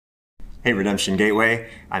Hey, Redemption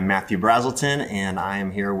Gateway. I'm Matthew Brazelton, and I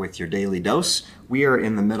am here with your daily dose. We are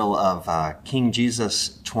in the middle of King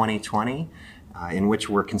Jesus 2020, in which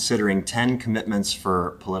we're considering 10 commitments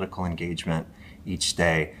for political engagement each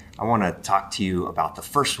day. I want to talk to you about the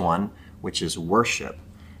first one, which is worship.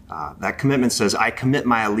 That commitment says, I commit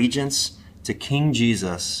my allegiance to King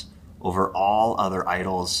Jesus over all other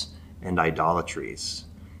idols and idolatries.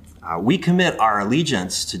 We commit our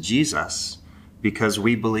allegiance to Jesus because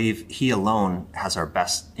we believe he alone has our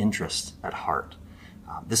best interest at heart.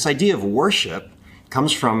 This idea of worship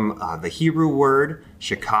comes from the Hebrew word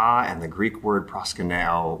shakah and the Greek word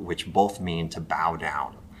proskuneo, which both mean to bow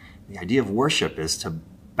down. The idea of worship is to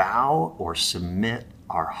bow or submit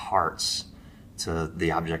our hearts to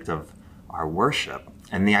the object of our worship.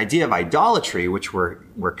 And the idea of idolatry, which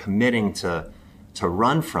we're committing to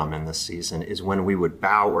run from in this season, is when we would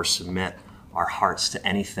bow or submit our hearts to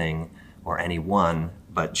anything or anyone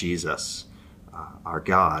but Jesus, our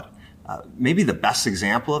God. Maybe the best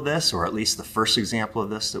example of this, or at least the first example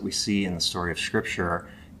of this that we see in the story of Scripture,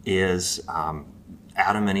 is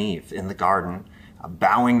Adam and Eve in the garden,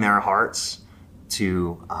 bowing their hearts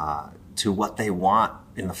to what they want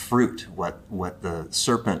in the fruit, what the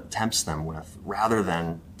serpent tempts them with, rather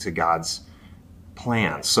than to God's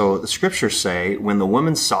plan. So the Scriptures say, when the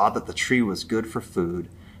woman saw that the tree was good for food,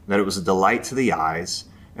 that it was a delight to the eyes,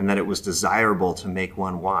 and that it was desirable to make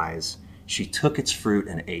one wise, she took its fruit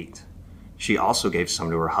and ate. She also gave some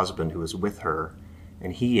to her husband who was with her,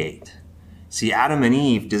 and he ate. See, Adam and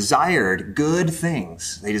Eve desired good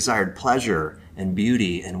things. They desired pleasure and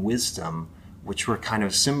beauty and wisdom, which were kind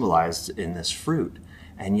of symbolized in this fruit.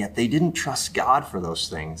 And yet they didn't trust God for those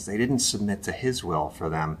things. They didn't submit to his will for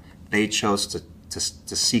them. They chose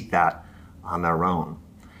to seek that on their own.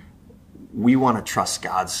 We want to trust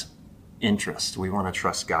God's interest. We want to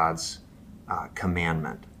trust God's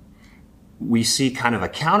commandment. We see kind of a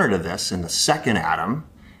counter to this in the second Adam,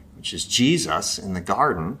 which is Jesus in the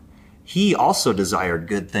garden. He also desired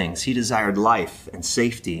good things. He desired life and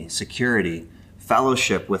safety, security,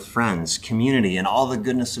 fellowship with friends, community, and all the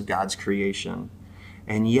goodness of God's creation.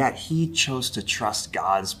 And yet he chose to trust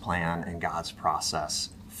God's plan and God's process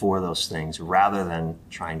for those things rather than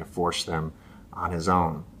trying to force them on his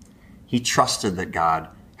own. He trusted that God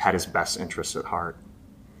had his best interests at heart.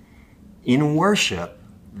 In worship,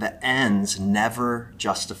 the ends never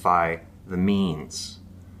justify the means.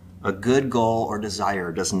 A good goal or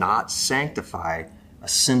desire does not sanctify a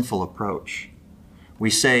sinful approach. We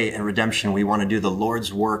say in Redemption, we want to do the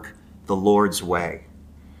Lord's work the Lord's way.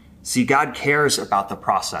 See, God cares about the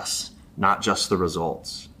process, not just the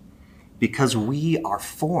results, because we are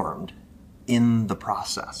formed in the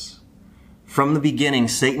process. From the beginning,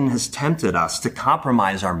 Satan has tempted us to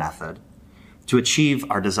compromise our method to achieve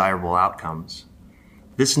our desirable outcomes.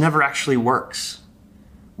 This never actually works.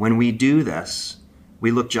 When we do this,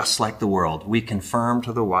 we look just like the world. We confirm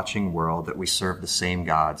to the watching world that we serve the same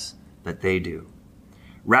gods that they do.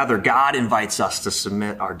 Rather, God invites us to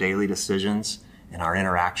submit our daily decisions and our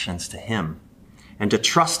interactions to him and to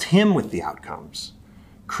trust him with the outcomes.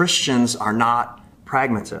 Christians are not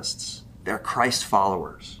pragmatists. They're Christ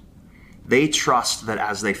followers. They trust that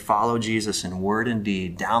as they follow Jesus in word and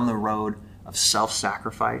deed down the road of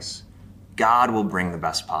self-sacrifice, God will bring the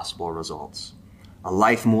best possible results. A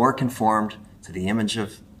life more conformed to the image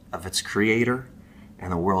of its creator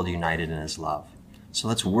and the world united in his love. So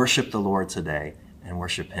let's worship the Lord today and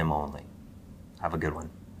worship him only. Have a good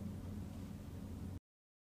one.